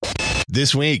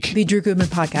This week, The Drew Goodman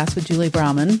Podcast with Julie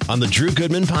Browman. on the Drew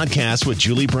Goodman Podcast with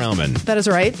Julie Browman. That is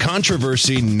right.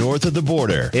 Controversy north of the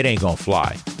border. It ain't gonna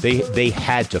fly. They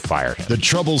had to fire him. The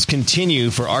troubles continue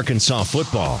for Arkansas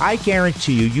football. I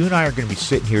guarantee you and I are going to be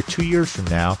sitting here 2 years from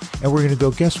now, and we're going to go,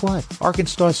 guess what?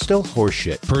 Arkansas is still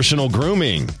horseshit. Personal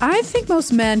grooming. I think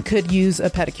most men could use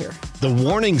a pedicure. The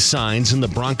warning signs in the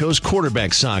Broncos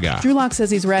quarterback saga. Drew Lock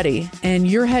says he's ready, and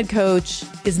your head coach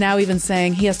is now even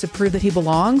saying he has to prove that he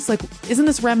belongs. Like, isn't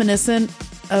this reminiscent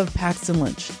of Paxton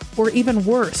Lynch? Or even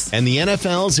worse? And the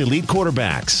NFL's elite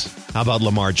quarterbacks. How about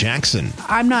Lamar Jackson?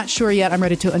 I'm not sure yet. I'm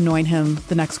ready to anoint him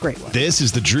the next great one. This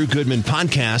is the Drew Goodman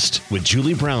Podcast with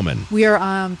Julie Browman. We are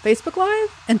on Facebook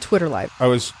Live and Twitter Live. I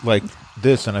was like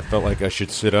this, and I felt like I should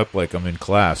sit up like I'm in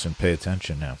class and pay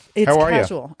attention now. It's How are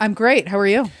casual. you? I'm great. How are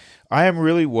you? I am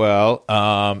really well,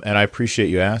 and I appreciate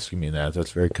you asking me that.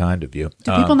 That's very kind of you.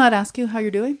 Do people not ask you how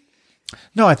you're doing?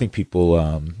 No, I think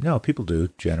people, people do,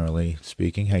 generally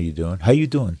speaking. How you doing? How you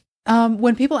doing?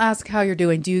 When people ask how you're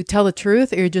doing, do you tell the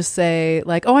truth or you just say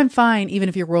like, oh, I'm fine, even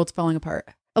if your world's falling apart?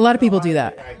 A lot of people do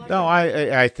that. No,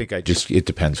 I think it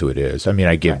depends who it is. I mean,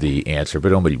 I give the answer,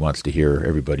 but nobody wants to hear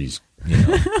everybody's,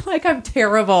 Like, I'm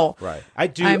terrible. Right. I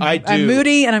do. I'm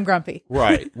moody and I'm grumpy.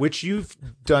 Right. Which you've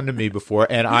done to me before.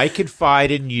 And I confide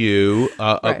in you,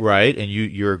 right. And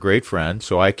you're a great friend,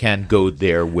 so I can go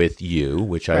there with you,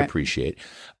 which I appreciate.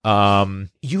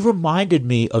 You reminded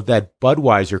me of that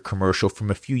Budweiser commercial from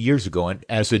a few years ago. And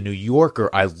as a New Yorker,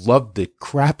 I loved the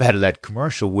crap out of that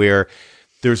commercial where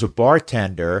there's a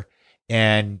bartender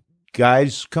and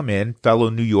guys come in,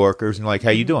 fellow New Yorkers, and like, how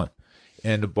you doing?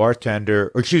 And the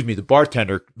bartender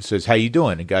says, how you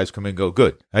doing? And guys come in and go,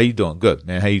 good. How you doing? Good,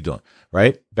 man. How you doing?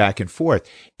 Right? Back and forth.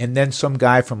 And then some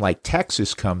guy from like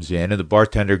Texas comes in and the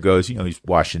bartender goes, he's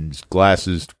washing his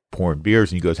glasses, pouring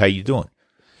beers, and he goes, how you doing?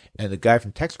 And the guy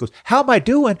from Texas goes, how am I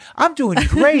doing? I'm doing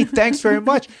great. Thanks very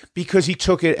much. Because he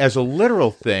took it as a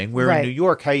literal thing, where in New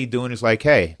York, how you doing is like,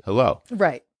 hey, hello.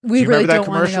 Right. Do you remember that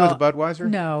commercial with Budweiser?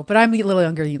 No, but I'm a little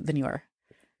younger than you are.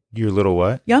 You're a little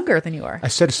what? Younger than you are. I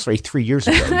said it's like 3 years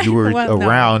ago. You were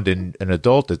around and an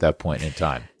adult at that point in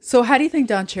time. So how do you think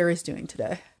Don Cherry's doing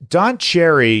today? Don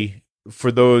Cherry,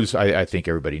 for those I think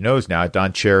everybody knows now,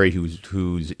 Don Cherry,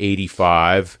 who's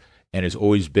 85 and has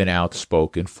always been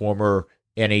outspoken, former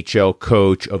NHL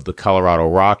coach of the Colorado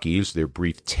Rockies, their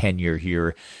brief tenure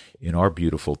here in our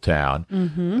beautiful town.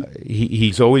 Mm-hmm.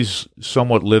 He's always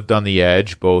somewhat lived on the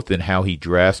edge, both in how he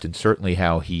dressed and certainly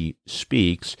how he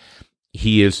speaks.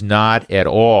 He is not at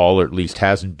all, or at least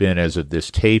hasn't been as of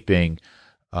this taping,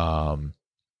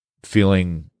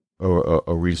 feeling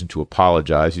a reason to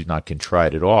apologize. He's not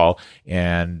contrite at all.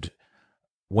 And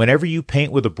whenever you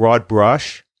paint with a broad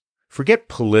brush, forget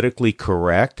politically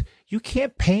correct. You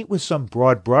can't paint with some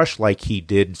broad brush like he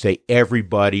did and say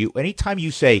everybody. Anytime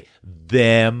you say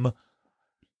them,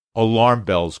 alarm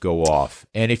bells go off.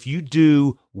 And if you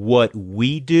do what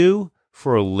we do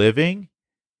for a living,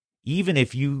 even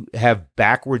if you have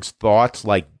backwards thoughts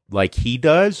like he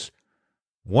does,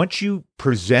 once you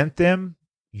present them,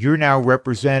 you're now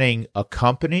representing a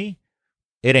company.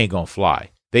 It ain't gonna fly.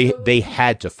 They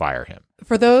had to fire him.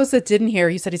 For those that didn't hear,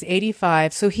 you said he's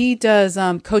 85. So he does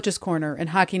Coach's Corner and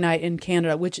Hockey Night in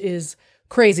Canada, which is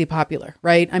crazy popular,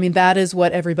 right? I mean, that is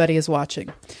what everybody is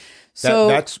watching. So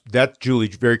that's Julie,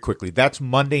 very quickly. That's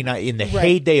Monday night, in the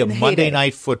heyday of Monday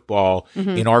Night Football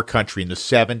in our country in the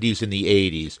 70s and the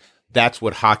 80s. That's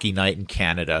what Hockey Night in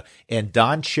Canada. And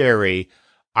Don Cherry,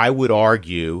 I would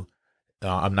argue,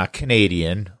 I'm not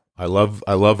Canadian. I love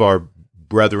our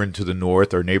brethren to the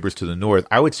north, our neighbors to the north.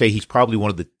 I would say he's probably one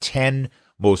of the 10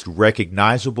 most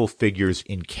recognizable figures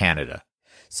in Canada.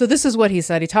 So this is what he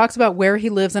said. He talks about where he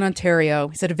lives in Ontario.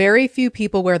 He said very few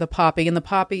people wear the poppy, and the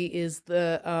poppy is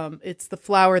it's the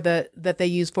flower that they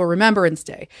use for Remembrance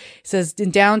Day. He says in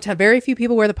downtown, very few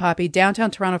people wear the poppy.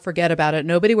 Downtown Toronto, forget about it.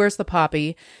 Nobody wears the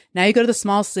poppy. Now you go to the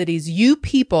small cities. You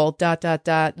people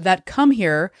that come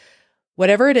here,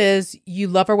 whatever it is, you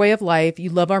love our way of life. You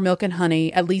love our milk and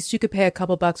honey. At least you could pay a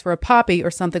couple bucks for a poppy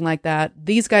or something like that.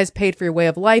 These guys paid for your way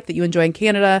of life that you enjoy in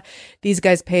Canada. These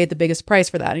guys paid the biggest price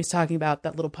for that. And he's talking about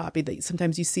that little poppy that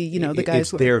sometimes you see, the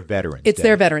guys. It's their Veterans Day. It's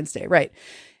their Veterans Day, right.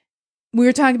 We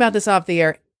were talking about this off the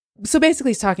air. So basically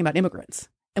he's talking about immigrants.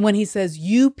 And when he says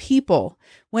you people,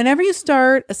 whenever you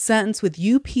start a sentence with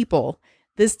you people,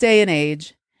 this day and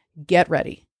age, get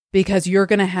ready. Because you're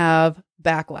going to have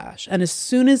backlash. And as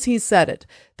soon as he said it,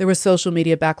 there was social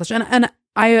media backlash. And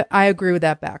I agree with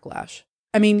that backlash.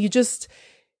 I mean, you don't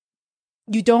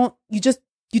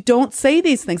say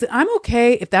these things. And I'm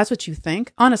okay if that's what you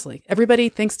think. Honestly, everybody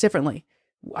thinks differently.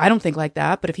 I don't think like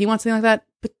that. But if he wants something like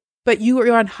that, but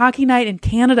you're on Hockey Night in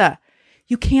Canada.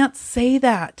 You can't say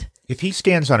that. If he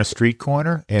stands on a street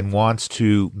corner and wants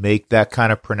to make that kind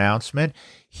of pronouncement,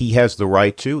 he has the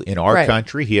right to. In our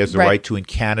country, he has the right to. In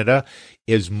Canada,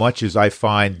 as much as I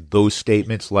find those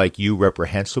statements like you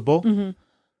reprehensible,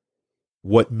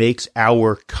 what makes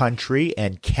our country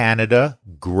and Canada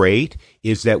great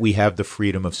is that we have the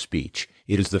freedom of speech.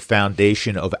 It is the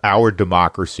foundation of our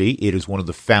democracy. It is one of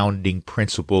the founding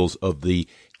principles of the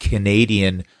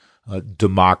Canadian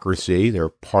democracy, their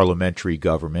parliamentary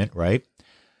government, right?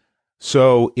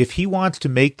 So if he wants to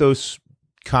make those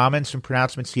comments and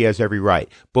pronouncements, he has every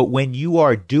right. But when you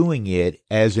are doing it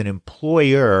as an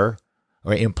employer,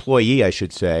 or employee, I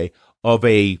should say, of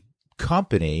a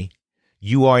company,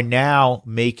 you are now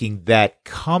making that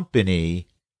company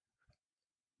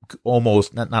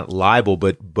almost not liable,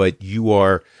 but you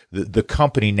are the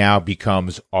company now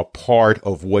becomes a part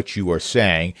of what you are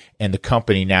saying, and the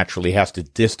company naturally has to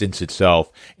distance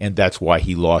itself, and that's why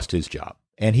he lost his job.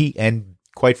 And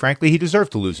quite frankly, he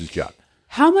deserved to lose his job.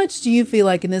 How much do you feel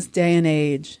like in this day and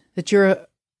age that you're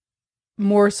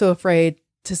more so afraid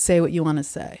to say what you want to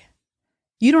say?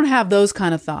 You don't have those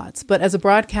kind of thoughts, but as a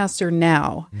broadcaster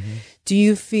now, do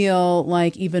you feel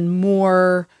like even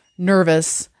more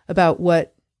nervous about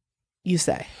what you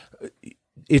say?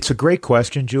 It's a great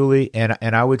question, Julie, and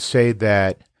I would say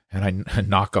that, and I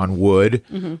knock on wood,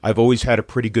 I've always had a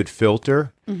pretty good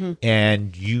filter,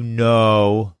 and you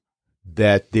know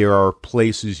that there are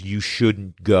places you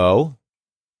shouldn't go,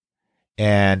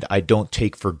 and I don't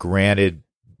take for granted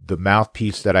the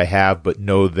mouthpiece that I have, but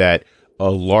know that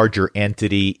a larger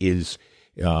entity is,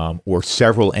 or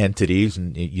several entities,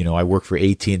 and I work for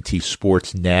AT&T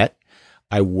Sportsnet.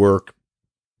 I work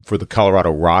for the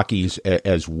Colorado Rockies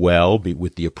as well,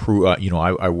 with the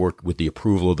I work with the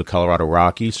approval of the Colorado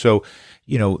Rockies. So,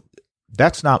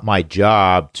 that's not my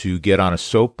job to get on a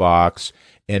soapbox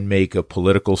and make a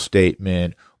political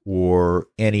statement or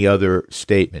any other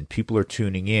statement. People are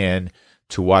tuning in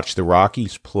to watch the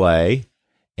Rockies play.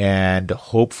 And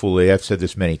hopefully, I've said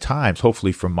this many times,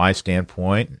 hopefully from my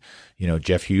standpoint,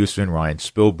 Jeff Houston, Ryan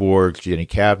Spilborg, Jenny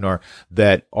Kavnar,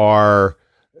 that are,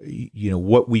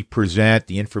 what we present,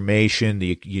 the information,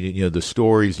 the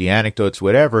stories, the anecdotes,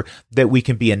 whatever, that we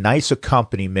can be a nice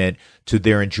accompaniment to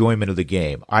their enjoyment of the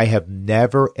game. I have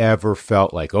never, ever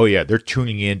felt like, oh yeah, they're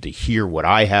tuning in to hear what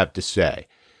I have to say,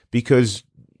 because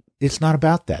it's not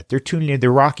about that. They're tuning in.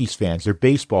 They're Rockies fans. They're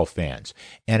baseball fans.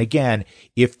 And again,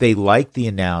 if they like the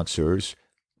announcers,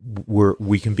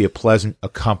 we can be a pleasant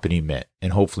accompaniment,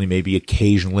 and hopefully maybe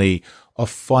occasionally a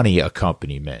funny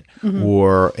accompaniment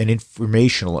or an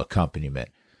informational accompaniment.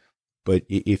 But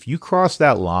if you cross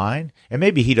that line, and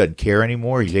maybe he doesn't care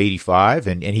anymore, he's 85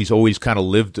 and he's always kind of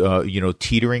lived,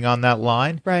 teetering on that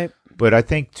line. Right. But I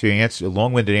think to answer,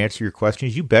 long-winded answer your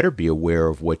questions, you better be aware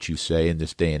of what you say in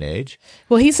this day and age.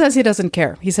 Well, he says he doesn't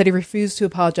care. He said he refused to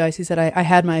apologize. He said, I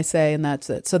had my say, and that's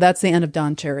it. So that's the end of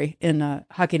Don Cherry in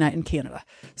Hockey Night in Canada.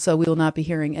 So we will not be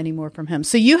hearing any more from him.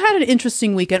 So you had an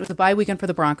interesting weekend. It was a bye weekend for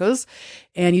the Broncos,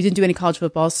 and you didn't do any college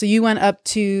football. So you went up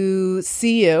to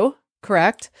CU,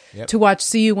 correct? Yep. To watch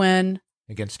CU win.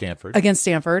 Against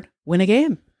Stanford. Win a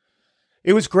game.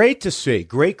 It was great to see.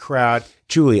 Great crowd.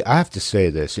 Julie, I have to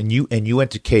say this, and you went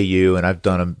to KU, and I've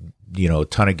done a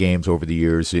ton of games over the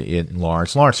years in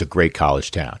Lawrence. Lawrence is a great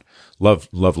college town. Love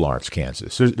Lawrence,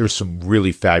 Kansas. There's some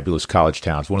really fabulous college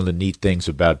towns. One of the neat things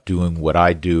about doing what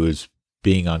I do is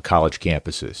being on college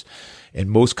campuses. And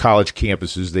most college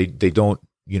campuses, they don't,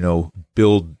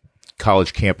 build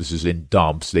college campuses in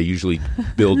dumps. They usually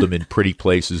build them in pretty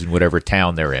places in whatever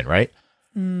town they're in, right?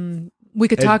 We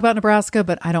could talk about Nebraska,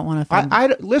 but I don't want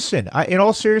to. Listen, in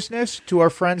all seriousness, to our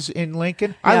friends in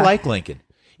Lincoln, I like Lincoln.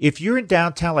 If you're in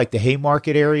downtown, like the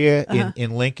Haymarket area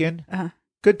in Lincoln,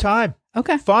 good time.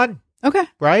 Okay. Fun. Okay.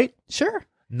 Right? Sure.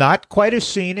 Not quite as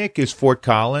scenic as Fort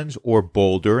Collins or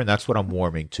Boulder, and that's what I'm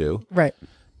warming to. Right.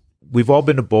 We've all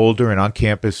been to Boulder and on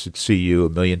campus at CU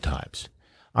a million times.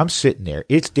 I'm sitting there.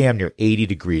 It's damn near 80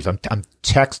 degrees. I'm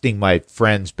texting my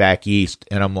friends back east,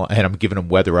 and I'm giving them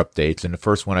weather updates. And the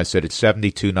first one I said it's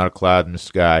 72, not a cloud in the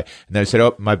sky. And then I said,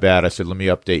 oh, my bad. I said, let me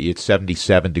update you. It's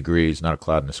 77 degrees, not a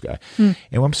cloud in the sky. And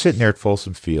when I'm sitting there at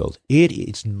Folsom Field,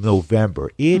 it's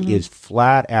November. It is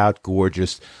flat out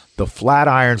gorgeous. The flat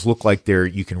irons look like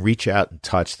you can reach out and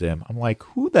touch them. I'm like,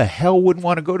 who the hell wouldn't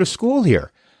want to go to school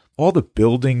here? All the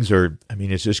buildings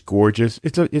it's just gorgeous.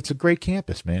 It's a great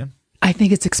campus, man. I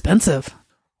think it's expensive.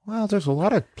 Well, there's a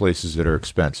lot of places that are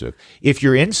expensive. If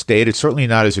you're in state, it's certainly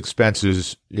not as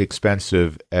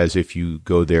expensive as if you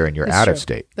go there and you're out of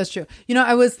state. That's true.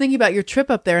 I was thinking about your trip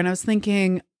up there, and I was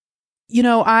thinking,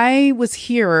 I was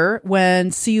here when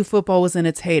CU football was in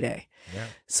its heyday. Yeah.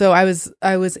 So I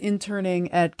was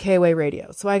interning at KOA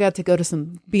Radio. So I got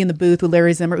to be in the booth with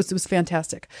Larry Zimmer. It was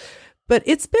fantastic. But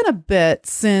it's been a bit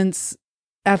since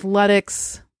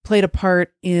athletics played a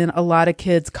part in a lot of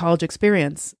kids' college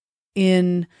experience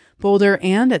in Boulder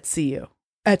and at CSU.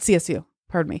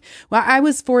 Pardon me. Well, I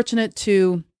was fortunate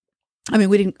to,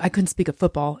 I couldn't speak of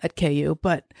football at KU,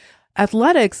 but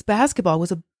athletics, basketball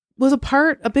was a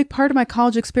big part of my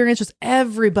college experience. Just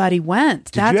everybody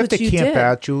went. Did you have to camp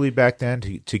out, Julie, back then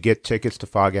to get tickets to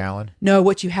Fog Allen? No,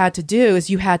 what you had to do is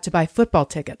you had to buy football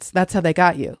tickets. That's how they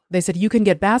got you. They said you can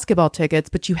get basketball tickets,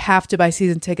 but you have to buy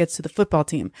season tickets to the football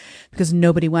team because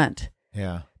nobody went.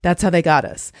 Yeah. That's how they got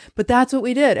us. But that's what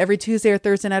we did every Tuesday or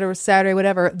Thursday night or Saturday,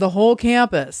 whatever, the whole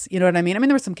campus. You know what I mean?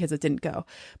 There were some kids that didn't go,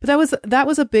 but that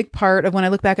was a big part of when I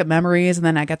look back at memories. And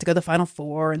then I got to go to the Final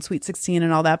Four and Sweet 16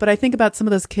 and all that. But I think about some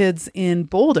of those kids in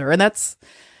Boulder, and that's,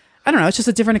 I don't know, it's just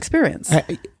a different experience.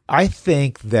 I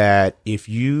think that if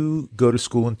you go to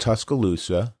school in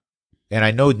Tuscaloosa, and I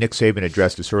know Nick Saban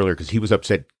addressed this earlier because he was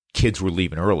upset kids were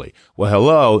leaving early. Well,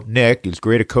 hello, Nick, as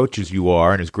great a coach as you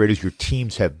are and as great as your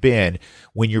teams have been,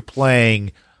 when you're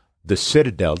playing the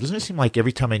Citadel, doesn't it seem like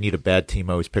every time I need a bad team,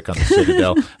 I always pick on the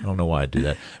Citadel? I don't know why I do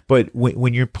that. But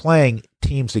when you're playing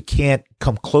teams that can't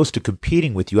come close to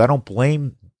competing with you, I don't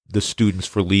blame the students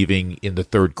for leaving in the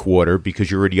third quarter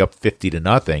because you're already up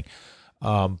 50-0.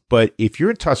 But if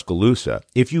you're in Tuscaloosa,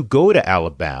 if you go to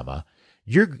Alabama,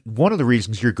 one of the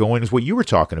reasons you're going is what you were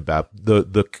talking about,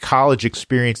 the college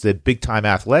experience, the big time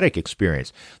athletic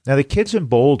experience. Now, the kids in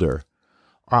Boulder,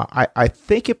 I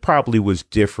think it probably was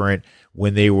different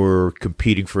when they were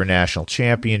competing for a national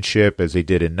championship, as they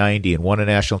did in '90, and won a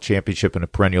national championship in a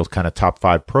perennial kind of top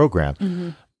 5 program. Mm-hmm.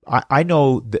 I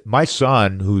know that my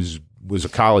son, was a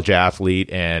college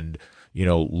athlete and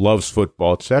loves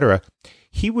football, etc.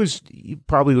 He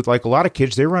probably with like a lot of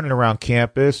kids, they're running around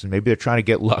campus and maybe they're trying to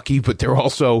get lucky, but they're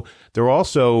also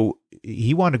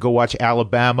he wanted to go watch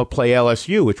Alabama play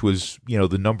LSU, which was,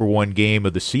 the number one game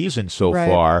of the season so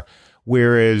far.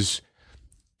 Whereas,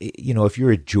 if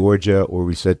you're at Georgia or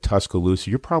we said Tuscaloosa,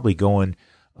 you're probably going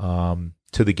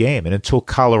to the game. And until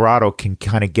Colorado can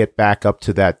kind of get back up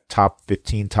to that top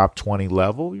 15, top 20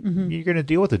 level, you're going to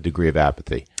deal with a degree of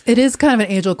apathy. It is kind of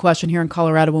an age-old question here in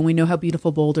Colorado when we know how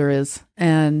beautiful Boulder is.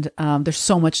 And there's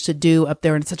so much to do up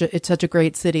there. And it's such a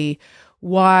great city.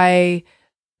 Why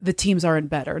the teams aren't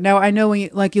better. Now, I know when you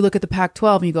look at the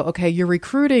Pac-12 and you go, okay, you're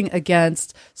recruiting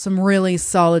against some really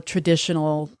solid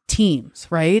traditional teams,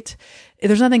 right?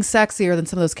 There's nothing sexier than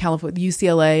some of those California,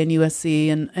 UCLA and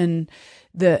USC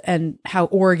and how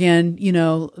Oregon,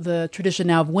 the tradition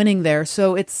now of winning there.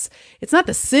 So it's not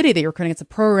the city that you're recruiting, it's a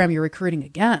program you're recruiting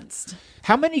against.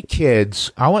 How many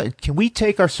kids, can we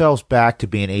take ourselves back to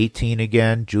being 18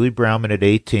 again? Julie Brownman at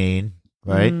 18,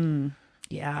 right?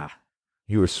 Yeah.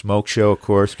 You were smoke show, of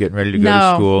course, getting ready to go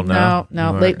to school. No,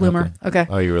 late bloomer. Okay.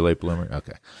 Oh, you were a late bloomer.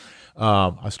 Okay. I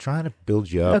was trying to build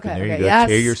you up, and there you go. Yes.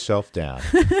 Tear yourself down.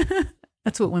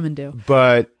 That's what women do.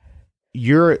 But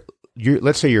you're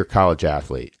let's say you're a college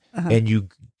athlete, and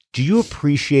do you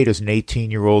appreciate as an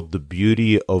 18-year-old the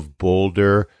beauty of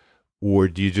Boulder, or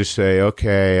do you just say,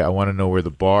 okay, I want to know where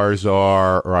the bars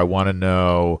are, or I want to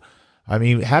know? I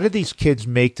mean, how did these kids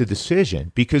make the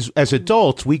decision? Because as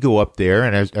adults, we go up there,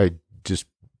 and as I just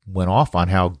went off on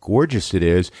how gorgeous it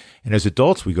is. And as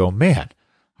adults, we go, man,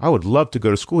 I would love to go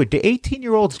to school. Do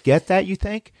 18-year-olds get that, you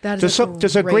think?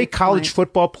 Does a great college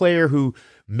football player who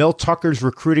Mel Tucker's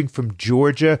recruiting from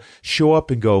Georgia show up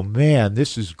and go, man,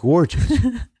 this is gorgeous?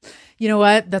 You know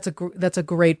what? That's a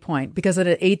great point. Because at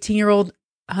an 18-year-old,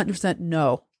 100%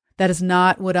 no. That is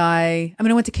not what I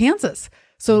went to Kansas.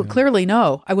 So clearly,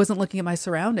 no, I wasn't looking at my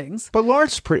surroundings. But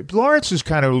Lawrence is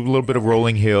kind of a little bit of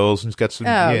rolling hills and it's got some.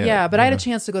 But I had a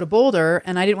chance to go to Boulder,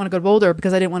 and I didn't want to go to Boulder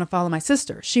because I didn't want to follow my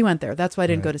sister. She went there. That's why I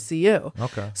didn't go to CU.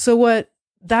 Okay. So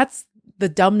that's the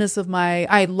dumbness of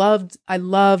I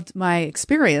loved my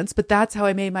experience, but that's how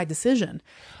I made my decision.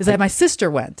 Is that my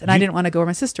sister went, and I didn't want to go where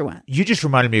my sister went. You just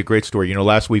reminded me of a great story.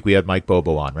 Last week we had Mike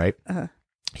Bobo on, right?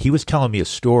 He was telling me a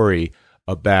story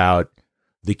about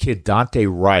the kid Dante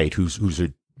Wright,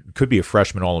 could be a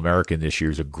freshman All-American this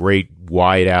year. He's a great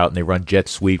wide out, and they run jet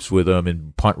sweeps with him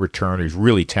and punt return. He's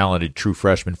really talented, true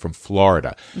freshman from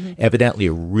Florida. Evidently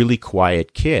a really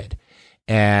quiet kid.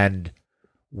 And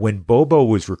when Bobo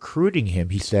was recruiting him,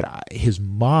 he said his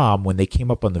mom, when they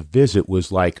came up on the visit,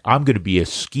 was like, I'm going to be a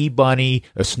ski bunny,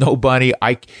 a snow bunny.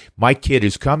 My kid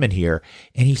is coming here.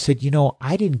 And he said,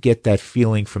 I didn't get that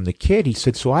feeling from the kid. He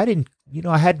said, so I didn't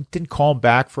didn't call him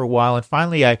back for a while. And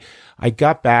finally I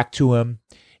got back to him,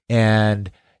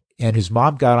 and And his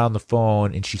mom got on the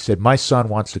phone and she said, my son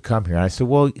wants to come here. And I said,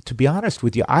 well, to be honest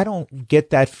with you, I don't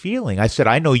get that feeling. I said,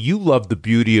 I know you love the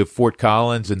beauty of Fort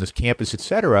Collins and this campus, et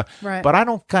cetera, but I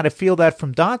don't kind of feel that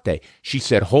from Dante. She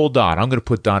said, hold on, I'm going to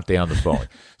put Dante on the phone.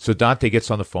 So Dante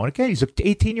gets on the phone. Again, he's an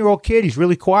 18-year-old kid. He's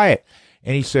really quiet.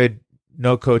 And he said,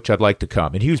 no, coach, I'd like to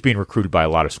come. And he was being recruited by a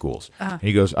lot of schools. And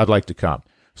he goes, I'd like to come.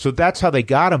 So that's how they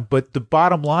got him. But the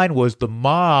bottom line was the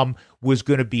mom was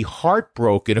going to be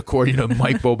heartbroken, according to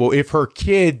Mike Bobo, if her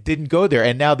kid didn't go there.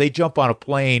 And now they jump on a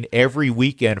plane every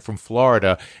weekend from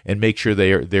Florida and make sure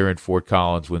they're in Fort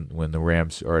Collins when the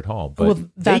Rams are at home. But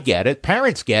they get it.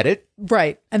 Parents get it.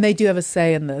 Right. And they do have a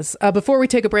say in this. Before we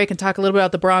take a break and talk a little bit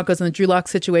about the Broncos and the Drew Lock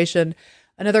situation,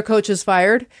 another coach is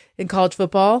fired in college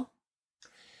football.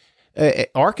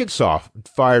 Arkansas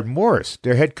fired Morris,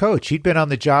 their head coach. He'd been on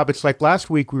the job. It's like last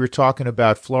week we were talking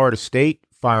about Florida State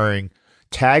firing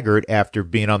Taggart after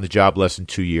being on the job less than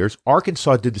 2 years.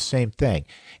 Arkansas did the same thing.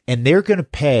 And they're going to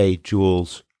pay,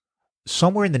 Jules,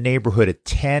 somewhere in the neighborhood of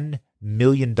 $10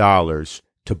 million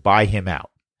to buy him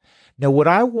out. Now, what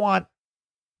I want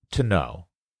to know,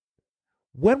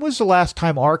 when was the last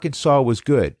time Arkansas was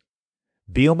good?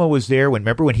 Bielema was there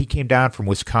remember when he came down from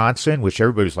Wisconsin, which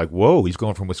everybody was like, whoa, he's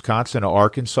going from Wisconsin to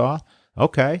Arkansas?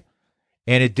 Okay.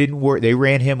 And it didn't work. They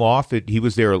ran him off. He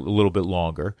was there a little bit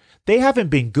longer. They haven't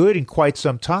been good in quite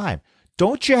some time.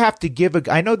 Don't you have to give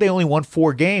I know they only won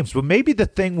 4 games, but maybe the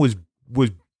thing was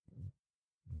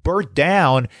burnt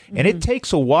down, and it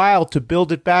takes a while to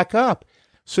build it back up.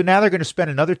 So now they're going to spend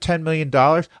another $10 million.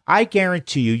 I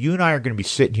guarantee you and I are going to be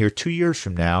sitting here 2 years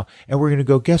from now, and we're going to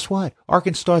go, guess what?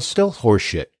 Arkansas is still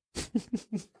horseshit.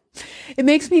 It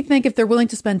makes me think if they're willing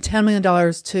to spend $10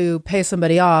 million to pay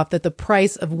somebody off, that the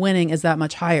price of winning is that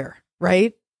much higher,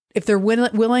 right? If they're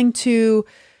willing to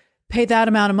pay that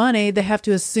amount of money, they have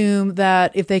to assume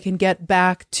that if they can get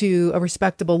back to a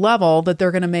respectable level, that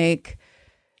they're going to make.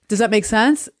 Does that make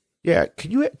sense? Yeah.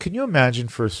 Can you imagine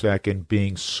for a second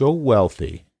being so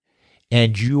wealthy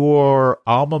and your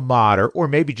alma mater, or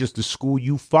maybe just the school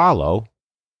you follow,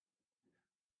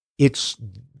 it's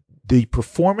the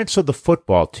performance of the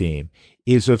football team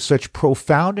is of such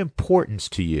profound importance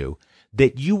to you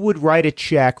that you would write a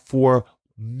check for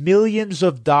millions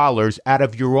of dollars out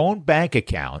of your own bank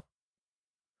account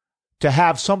to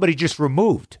have somebody just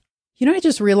removed. You know, I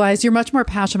just realized you're much more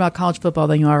passionate about college football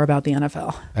than you are about the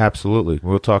NFL. Absolutely.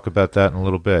 We'll talk about that in a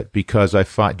little bit because I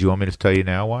find, do you want me to tell you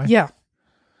now why? Yeah.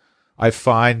 I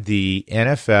find the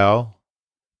NFL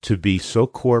to be so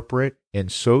corporate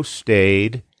and so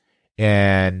staid,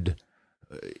 and,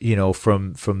 you know,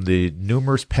 from the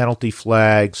numerous penalty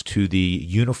flags to the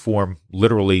uniform,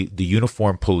 literally the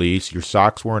uniform police, your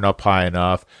socks weren't up high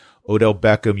enough. Odell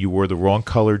Beckham, you wore the wrong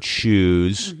colored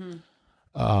shoes.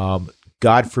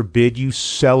 God forbid you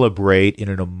celebrate in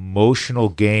an emotional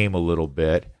game a little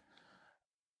bit.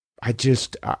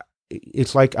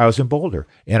 It's like I was in Boulder,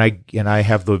 and I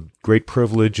have the great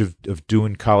privilege of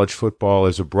doing college football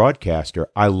as a broadcaster.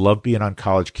 I love being on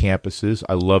college campuses.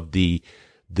 I love the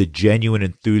genuine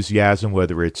enthusiasm,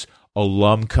 whether it's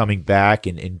alum coming back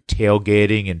and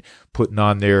tailgating and putting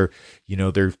on their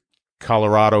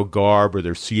Colorado garb or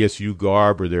their CSU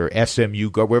garb or their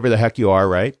SMU garb, wherever the heck you are,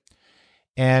 right?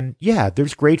 And yeah,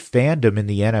 there's great fandom in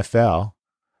the NFL,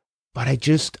 but I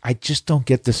just don't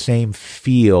get the same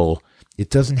feel. It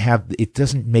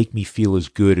doesn't make me feel as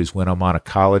good as when I'm on a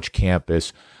college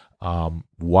campus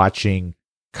watching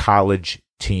college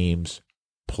teams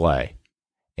play.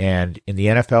 And in the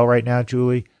NFL right now,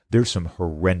 Julie, there's some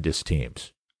horrendous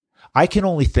teams. I can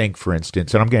only think, for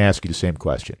instance, and I'm going to ask you the same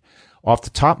question. Off the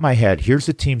top of my head, here's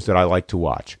the teams that I like to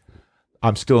watch.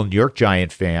 I'm still a New York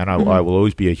Giant fan. I will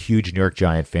always be a huge New York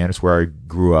Giant fan. It's where I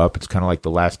grew up. It's kind of like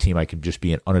the last team I can just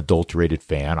be an unadulterated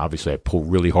fan. Obviously, I pull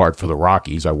really hard for the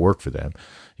Rockies. I work for them.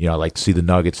 You know, I like to see the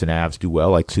Nuggets and Avs do well.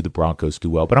 I like to see the Broncos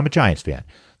do well. But I'm a Giants fan.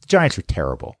 The Giants are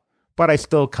terrible, but I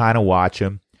still kind of watch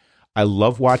them. I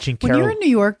love watching. When you're in New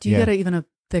York, do you get even a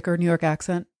thicker New York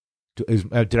accent?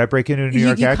 Did I break into a New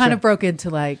York accent? You kind of broke into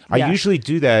like. I usually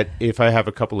do that if I have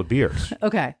a couple of beers.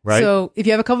 Okay. Right? So if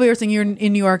you have a couple of beers and you're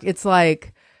in New York, it's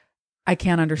like, I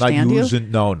can't understand you.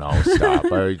 No, stop.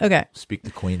 I okay. Speak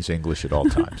the Queen's English at all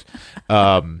times.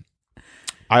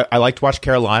 I like to watch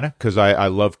Carolina because I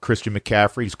love Christian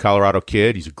McCaffrey. He's a Colorado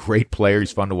kid. He's a great player.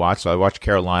 He's fun to watch. So I watch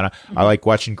Carolina. I like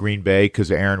watching Green Bay because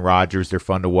of Aaron Rodgers. They're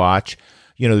fun to watch.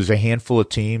 You know, there's a handful of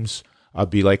teams I'll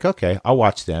be like, okay, I'll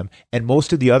watch them. And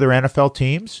most of the other NFL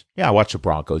teams, yeah, I watch the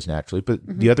Broncos naturally, but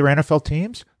the other NFL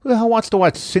teams, who the hell wants to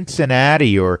watch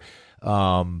Cincinnati or,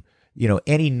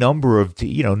 any number of,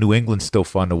 New England's still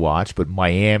fun to watch, but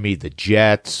Miami, the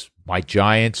Jets, my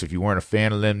Giants, if you weren't a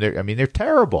fan of them, they're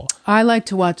terrible. I like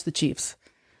to watch the Chiefs.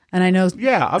 And I know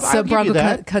some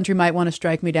Bronco country might want to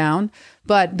strike me down,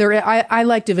 but I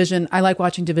like division. I like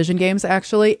watching division games,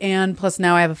 actually. And plus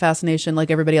now I have a fascination, like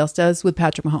everybody else does, with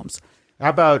Patrick Mahomes. How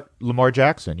about Lamar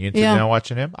Jackson? You into now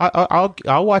watching him?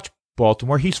 I'll watch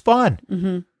Baltimore. He's fun.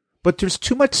 Mm-hmm. But there's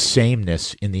too much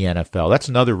sameness in the NFL. That's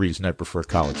another reason I prefer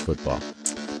college football.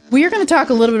 We are going to talk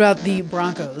a little bit about the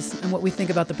Broncos and what we think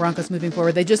about the Broncos moving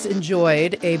forward. They just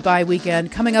enjoyed a bye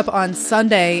weekend. Coming up on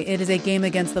Sunday, it is a game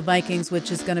against the Vikings,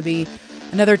 which is going to be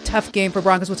another tough game for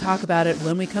Broncos. We'll talk about it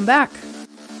when we come back.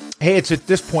 Hey, it's at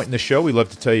this point in the show, we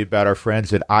love to tell you about our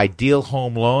friends at Ideal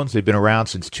Home Loans. They've been around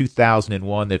since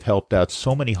 2001. They've helped out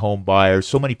so many home buyers,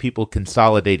 so many people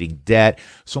consolidating debt,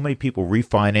 so many people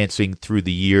refinancing through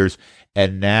the years.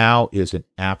 And now is an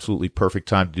absolutely perfect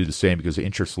time to do the same because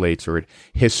interest rates are at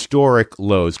historic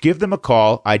lows. Give them a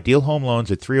call. Ideal Home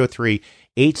Loans at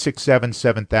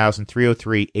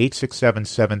 303-867-7000,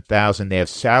 303-867-7000. They have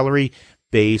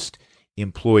salary-based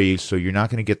employees, so you're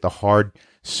not going to get the hard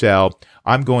sell.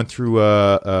 I'm going through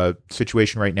a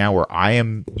situation right now where I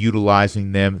am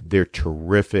utilizing them. They're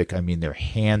terrific. I mean, they're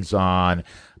hands-on.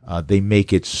 They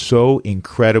make it so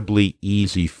incredibly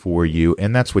easy for you,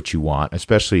 and that's what you want,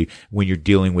 especially when you're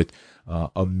dealing with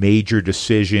a major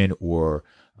decision or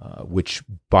which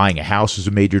buying a house is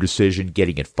a major decision,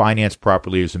 getting it financed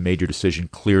properly is a major decision.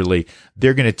 Clearly,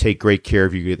 they're going to take great care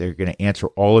of you. They're going to answer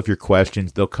all of your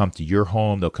questions. They'll come to your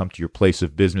home. They'll come to your place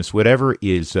of business, whatever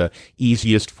is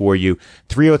easiest for you.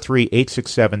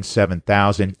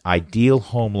 303-867-7000, Ideal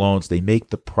Home Loans. They make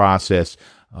the process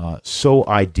so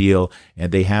ideal,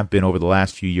 and they have been over the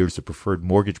last few years the preferred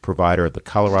mortgage provider of the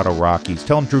Colorado Rockies.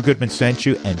 Tell them Drew Goodman sent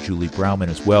you, and Julie Browman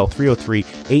as well.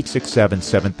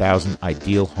 303-867-7000,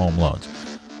 Ideal Home Loans.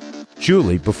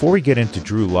 Julie, before we get into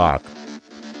Drew Lock,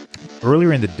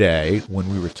 earlier in the day when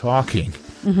we were talking,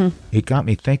 it got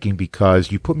me thinking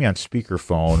because you put me on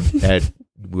speakerphone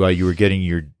while you were getting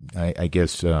your, I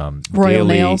guess, Royal daily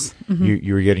nails.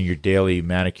 You were getting your daily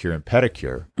manicure and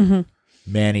pedicure. Mm-hmm.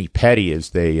 Mani pedi,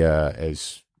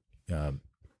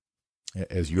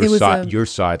 as your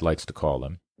side likes to call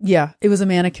them. Yeah, it was a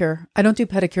manicure. I don't do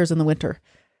pedicures in the winter.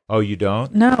 Oh, you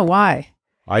don't? No, why?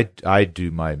 I do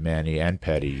my mani and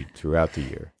pedi throughout the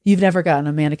year. You've never gotten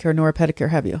a manicure nor a pedicure,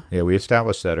 have you? Yeah, we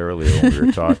established that earlier when we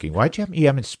were talking. Why'd you have me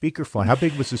on speakerphone? How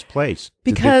big was this place?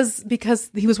 Because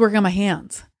he was working on my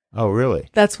hands. Oh, really?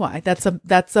 That's why. That's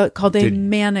called a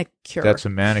manicure. That's a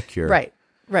manicure. Right.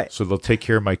 So they'll take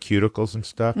care of my cuticles and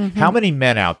stuff. Mm-hmm. How many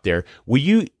men out there will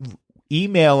you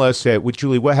email us at?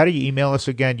 Julie, how do you email us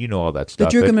again? You know all that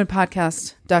stuff.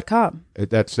 TheDrewGoodmanPodcast.com.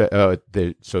 That's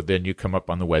so then you come up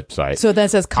on the website. So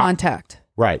that says contact.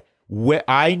 Right.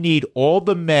 I need all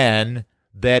the men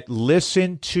that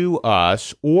listen to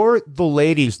us or the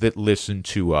ladies that listen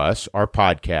to us, our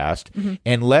podcast,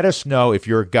 and let us know if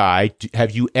you're a guy,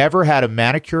 have you ever had a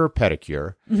manicure or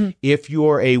pedicure? Mm-hmm. If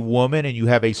you're a woman and you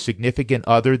have a significant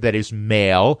other that is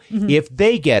male, if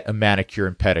they get a manicure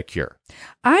and pedicure.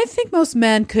 I think most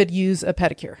men could use a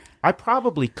pedicure. I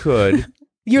probably could.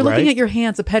 You're looking at your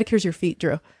hands. The pedicure's your feet,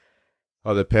 Drew.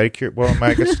 Oh, the pedicure? Well,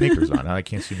 I got sneakers on. I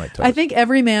can't see my toes. I think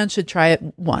every man should try it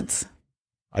once.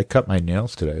 I cut my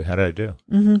nails today. How did I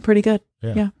do? Pretty good.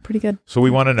 Yeah, pretty good. So we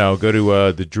want to know. Go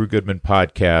to the Drew Goodman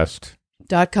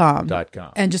Podcast.com.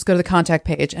 And just go to the contact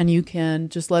page, and you can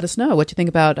just let us know what you think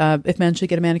about if men should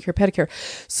get a manicure, pedicure.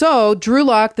 So Drew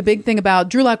Lock, the big thing about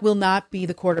Drew Lock will not be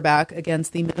the quarterback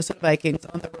against the Minnesota Vikings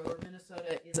on the road.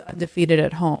 Minnesota is undefeated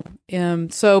at home.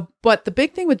 But the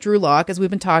big thing with Drew Lock, as we've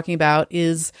been talking about,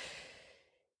 is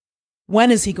when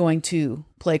is he going to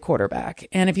play quarterback?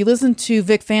 And if you listen to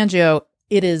Vic Fangio,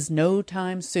 it is no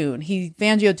time soon.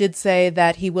 Fangio did say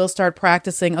that he will start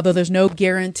practicing, although there's no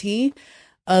guarantee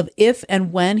of if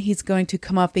and when he's going to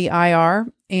come off the IR.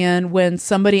 And when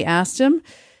somebody asked him,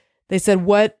 they said,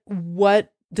 what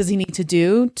does he need to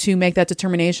do to make that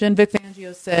determination? Vic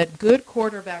Fangio said, good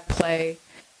quarterback play.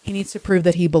 He needs to prove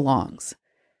that he belongs.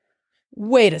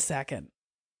 Wait a second.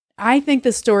 I think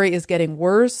this story is getting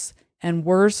worse and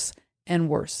worse and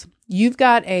worse. You've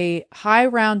got a high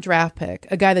round draft pick,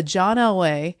 a guy that John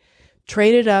Elway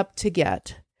traded up to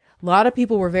get. A lot of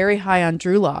people were very high on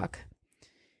Drew Lock.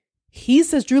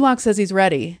 Drew Lock says he's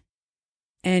ready.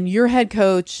 And your head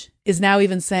coach is now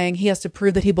even saying he has to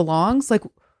prove that he belongs. Like,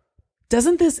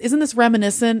 isn't this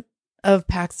reminiscent of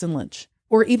Paxton Lynch?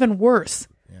 Or even worse?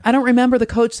 Yeah. I don't remember the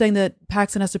coach saying that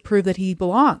Paxton has to prove that he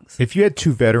belongs. If you had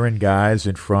two veteran guys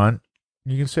in front,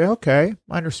 you can say, okay,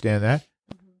 I understand that.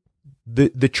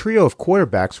 The trio of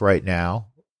quarterbacks right now,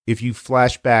 if you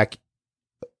flash back,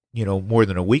 more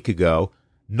than a week ago,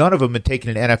 none of them had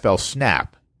taken an NFL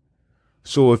snap.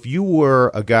 So if you were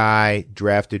a guy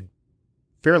drafted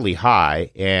fairly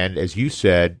high, and as you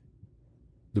said,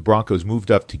 the Broncos moved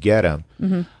up to get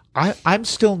him, I'm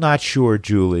still not sure,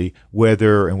 Julie,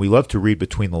 whether, and we love to read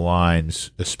between the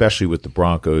lines, especially with the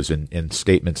Broncos and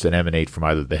statements that emanate from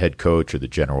either the head coach or the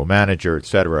general manager, et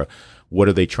cetera. What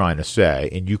are they trying to say?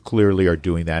 And you clearly are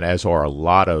doing that, as are a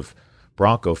lot of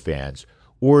Bronco fans.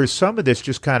 Or is some of this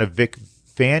just kind of Vic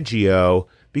Fangio?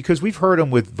 Because we've heard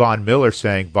him with Von Miller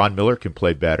saying Von Miller can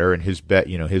play better, and his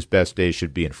best days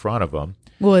should be in front of him.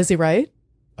 Well, is he right?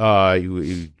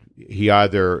 He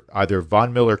either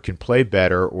Von Miller can play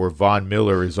better, or Von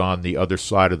Miller is on the other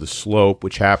side of the slope,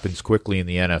 which happens quickly in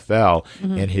the NFL,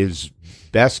 and his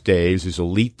best days, his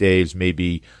elite days, may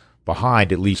be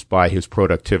behind, at least by his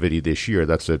productivity this year.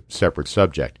 That's a separate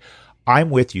subject. I'm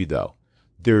with you, though.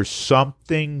 There's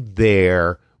something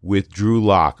there with Drew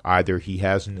Lock. Either he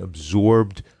hasn't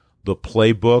absorbed the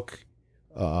playbook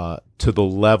to the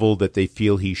level that they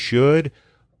feel he should.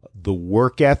 The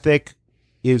work ethic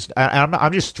is,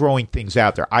 I'm just throwing things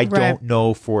out there. I don't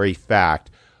know for a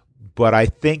fact, but I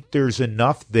think there's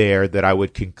enough there that I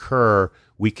would concur.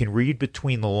 We can read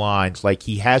between the lines, like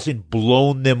he hasn't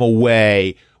blown them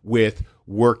away with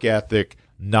work ethic,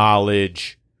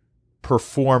 knowledge,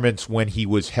 performance when he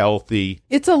was healthy.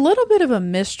 It's a little bit of a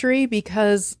mystery,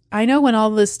 because I know when all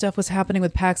this stuff was happening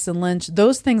with Paxton Lynch,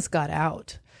 those things got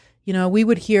out. We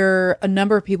would hear, a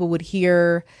number of people would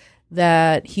hear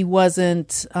that he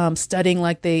wasn't studying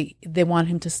like they want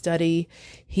him to study.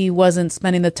 He wasn't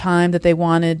spending the time that they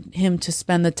wanted him to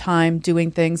spend the time doing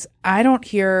things. I don't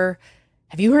hear,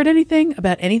 have you heard anything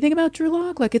about Drew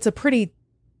Lock? Like, it's a pretty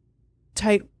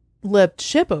tight-lipped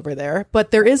ship over there,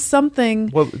 but there is something.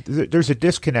 Well, there's a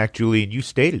disconnect, Julie, and you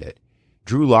stated it.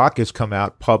 Drew Lock has come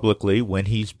out publicly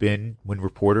when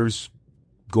reporters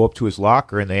go up to his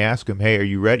locker and they ask him, hey, are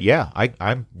you ready? Yeah,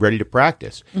 I'm ready to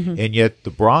practice. And yet the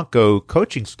Bronco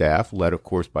coaching staff, led, of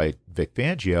course, by Vic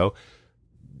Fangio,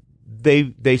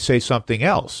 they say something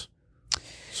else.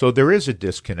 So there is a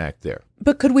disconnect there.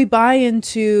 But could we buy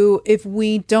into, if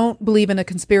we don't believe in a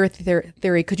conspiracy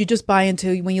theory, could you just buy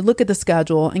into, when you look at the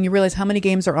schedule and you realize how many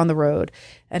games are on the road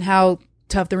and how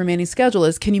tough the remaining schedule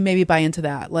is, can you maybe buy into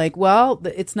that? Like, well,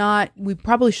 it's not, we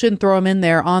probably shouldn't throw him in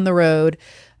there on the road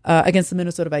against the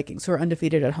Minnesota Vikings, who are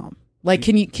undefeated at home. Like,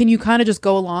 can you kind of just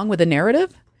go along with the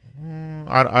narrative?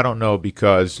 I don't know,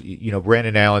 because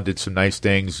Brandon Allen did some nice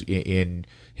things in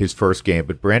his first game,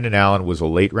 but Brandon Allen was a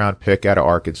late round pick out of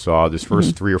Arkansas. This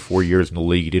first 3 or 4 years in the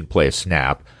league, he didn't play a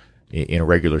snap in a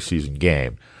regular season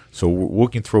game. So we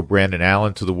can throw Brandon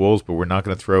Allen to the wolves, but we're not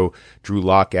going to throw Drew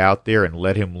Lock out there and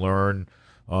let him learn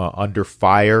under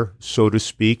fire, so to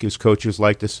speak, as coaches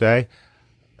like to say.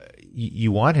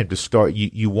 You want him to start.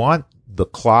 You want the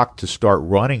clock to start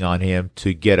running on him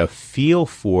to get a feel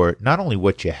for not only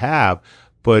what you have,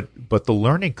 but the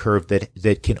learning curve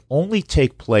that can only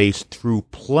take place through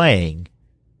playing.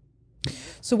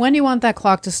 So when do you want that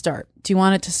clock to start? Do you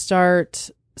want it to start?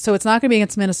 So it's not going to be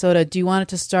against Minnesota. Do you want it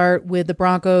to start with the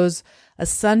Broncos, a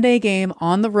Sunday game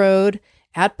on the road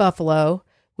at Buffalo,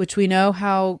 which we know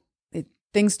how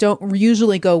things don't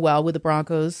usually go well with the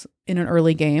Broncos in an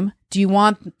early game? Do you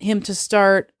want him to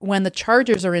start when the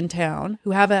Chargers are in town,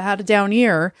 who had a down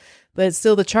year, but it's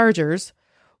still the Chargers?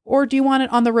 Or do you want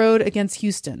it on the road against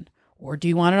Houston? Or do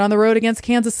you want it on the road against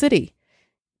Kansas City?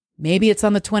 Maybe it's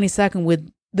on the 22nd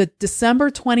with the December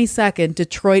 22nd,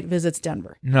 Detroit visits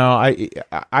Denver. No,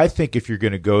 I think if you're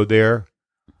going to go there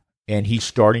and he's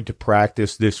starting to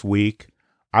practice this week,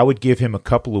 I would give him a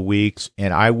couple of weeks,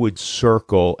 and I would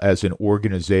circle as an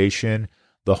organization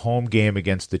the home game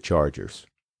against the Chargers.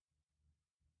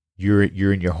 You're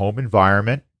in your home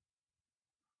environment,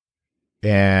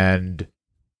 and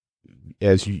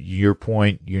as your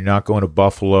point, you're not going to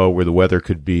Buffalo where the weather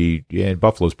could be, and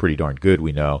Buffalo's pretty darn good,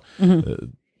 we know.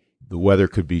 The weather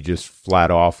could be just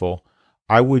flat awful.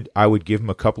 I would give him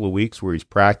a couple of weeks where he's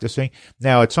practicing.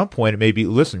 Now, at some point, it may be,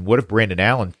 listen, what if Brandon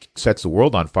Allen sets the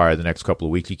world on fire the next couple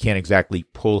of weeks? You can't exactly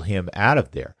pull him out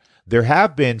of there. There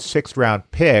have been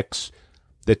 6th-round picks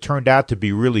that turned out to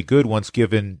be really good once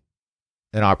given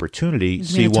an opportunity.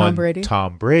 See one,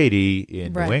 Tom Brady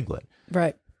in New England.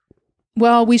 Right.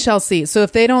 Well, we shall see. So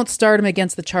if they don't start him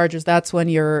against the Chargers, that's when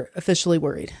you're officially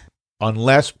worried.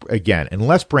 Unless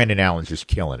Brandon Allen's just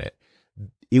killing it.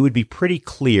 It would be pretty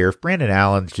clear if Brandon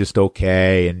Allen's just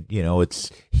okay and,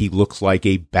 he looks like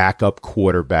a backup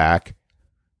quarterback,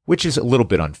 which is a little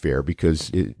bit unfair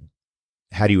because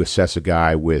how do you assess a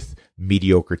guy with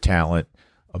mediocre talent,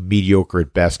 a mediocre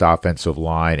at best offensive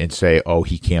line, and say, oh,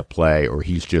 he can't play or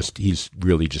he's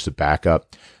really just a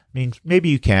backup? I mean, maybe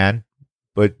you can,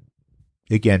 But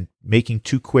again, making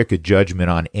too quick a judgment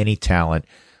on any talent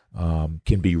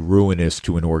can be ruinous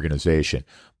to an organization.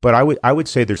 But I would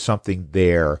say there's something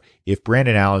there. If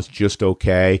Brandon Allen's just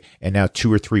okay, and now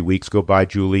 2 or 3 weeks go by,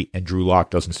 Julie, and Drew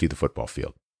Lock doesn't see the football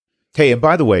field. Hey, and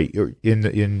by the way,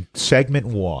 in segment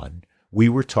 1, we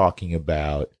were talking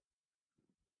about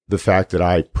the fact that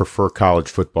I prefer college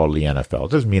football to the NFL.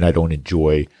 It doesn't mean I don't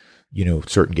enjoy,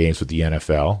 certain games with the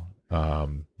NFL.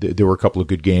 There were a couple of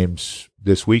good games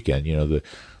this weekend.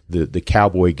 The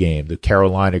Cowboy game, the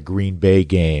Carolina Green Bay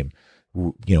game.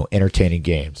 Entertaining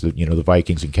games. The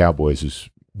Vikings and Cowboys is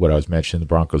what I was mentioning. The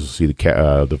Broncos will see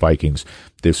the Vikings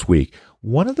this week.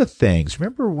 One of the things,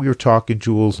 remember we were talking,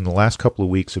 Jules, in the last couple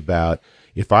of weeks about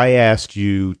if I asked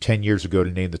you 10 years ago to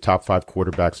name the top 5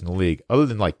 quarterbacks in the league, other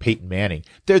than like Peyton Manning,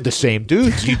 they're the same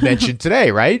dudes you mentioned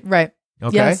today, right? Right.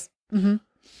 Okay. Yes. Mm-hmm.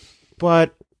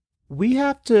 But we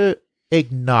have to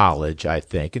acknowledge, I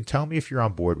think, and tell me if you're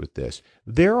on board with this,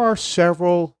 there are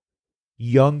several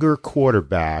younger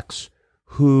quarterbacks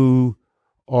who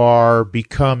are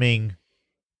becoming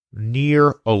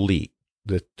near elite.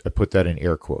 I put that in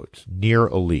air quotes, near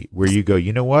elite, where you go,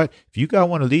 you know what? If you got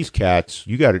one of these cats,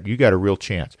 you got a real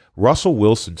chance. Russell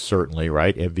Wilson, certainly,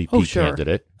 right? MVP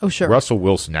candidate. Oh, sure. Russell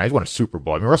Wilson. Now, he's won a Super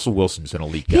Bowl. I mean, Russell Wilson's an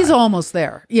elite guy. He's almost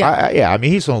there. Yeah. I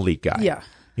mean, he's an elite guy. Yeah.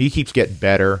 He keeps getting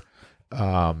better.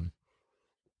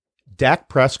 Dak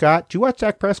Prescott. Did you watch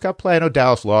Dak Prescott play? I know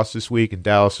Dallas lost this week, and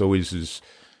Dallas always is,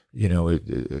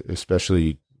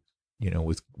 especially,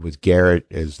 with Garrett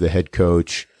as the head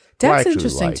coach. Dak's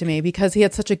interesting to me because he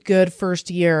had such a good first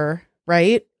year,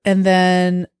 right? And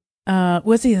then,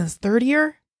 was he in his third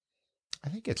year? I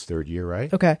think it's third year,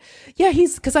 right? Okay. Yeah,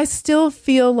 because I still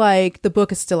feel like the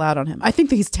book is still out on him. I think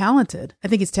that he's talented.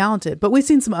 But we've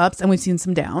seen some ups and we've seen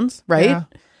some downs, right? Yeah.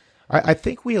 I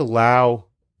think we allow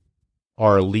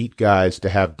our elite guys to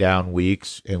have down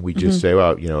weeks and we just say,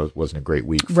 well, it wasn't a great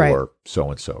week for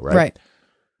so-and-so, right? Right.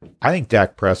 I think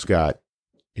Dak Prescott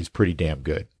is pretty damn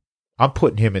good. I'm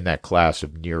putting him in that class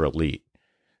of near elite.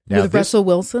 Now, with Russell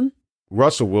Wilson?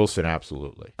 Russell Wilson,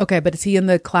 absolutely. Okay, but is he in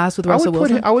the class with Russell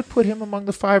Wilson? I would put him among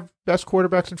the 5 best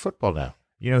quarterbacks in football now.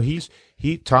 He's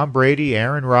Tom Brady,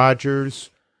 Aaron Rodgers,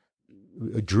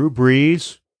 Drew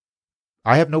Brees.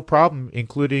 I have no problem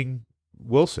including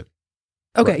Wilson.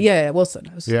 Okay, right? yeah, Wilson.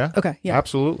 Yeah? Okay, yeah.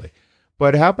 Absolutely.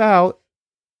 But how about,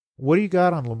 what do you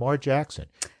got on Lamar Jackson?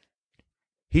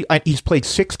 He's played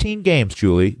 16 games,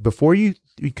 Julie,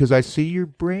 because I see your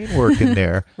brain working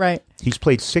there. Right. He's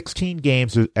played 16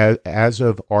 games as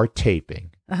of our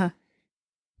taping.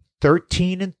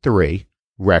 13-3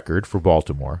 record for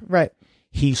Baltimore. Right.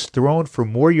 He's thrown for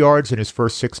more yards in his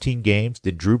first 16 games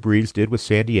than Drew Brees did with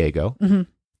San Diego. Mm-hmm.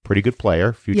 Pretty good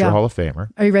player, future Hall of Famer.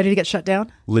 Are you ready to get shut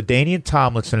down? LaDainian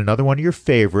Tomlinson, another one of your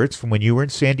favorites from when you were in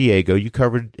San Diego. You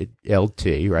covered LT,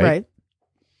 right? Right.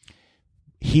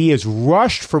 He has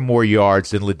rushed for more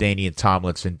yards than LaDainian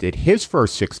Tomlinson did his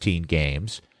first 16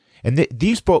 games. And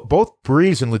these both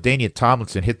Brees and LaDainian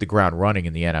Tomlinson hit the ground running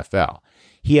in the NFL.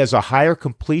 He has a higher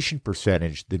completion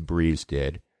percentage than Brees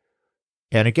did.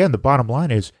 And again, the bottom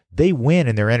line is they win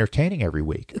and they're entertaining every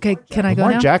week. Okay, can I go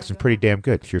Lamar now? Jackson's pretty damn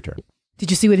good. It's your turn. Did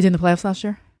you see what he did in the playoffs last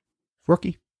year?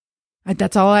 Rookie.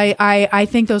 That's all I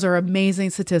think those are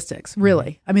amazing statistics,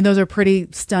 really. I mean, those are pretty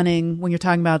stunning when you're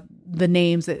talking about the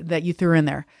names that you threw in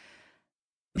there.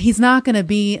 He's not going to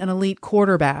be an elite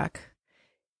quarterback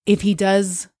if he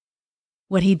does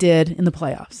what he did in the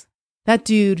playoffs. That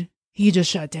dude, he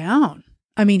just shut down.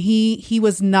 I mean, he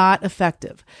was not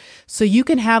effective. So you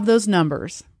can have those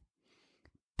numbers,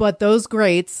 but those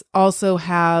greats also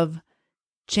have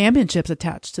championships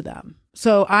attached to them.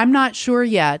 So I'm not sure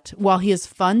yet, while he is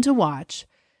fun to watch,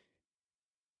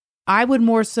 I'm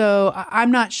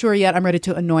not sure yet I'm ready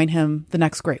to anoint him the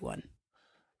next great one.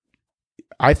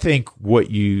 I think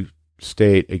what you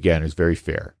state, again, is very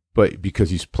fair, but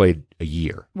because he's played a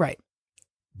year. Right.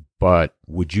 But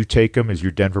would you take him as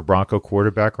your Denver Bronco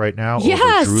quarterback right now?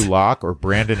 Yes. Over Drew Lock or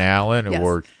Brandon Allen Yes.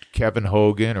 or Kevin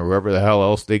Hogan or whoever the hell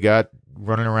else they got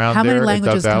running around How there? many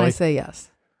languages can I Valley? say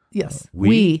yes? Yes.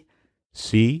 We.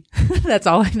 See? That's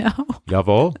all I know.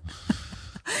 Jawohl.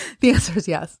 The answer is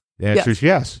yes. The answer is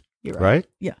yes. You're right.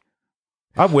 Yeah.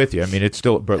 I'm with you. I mean, it's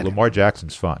still, but Okay. Lamar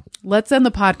Jackson's fun. Let's end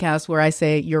the podcast where I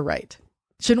say you're right.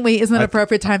 Shouldn't we? Isn't it an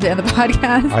appropriate time to end the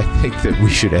podcast? I think that we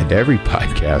should end every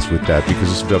podcast with that because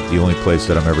this is about the only place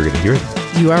that I'm ever going to hear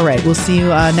them. You are right. We'll see you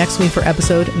next week for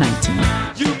episode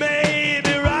 19.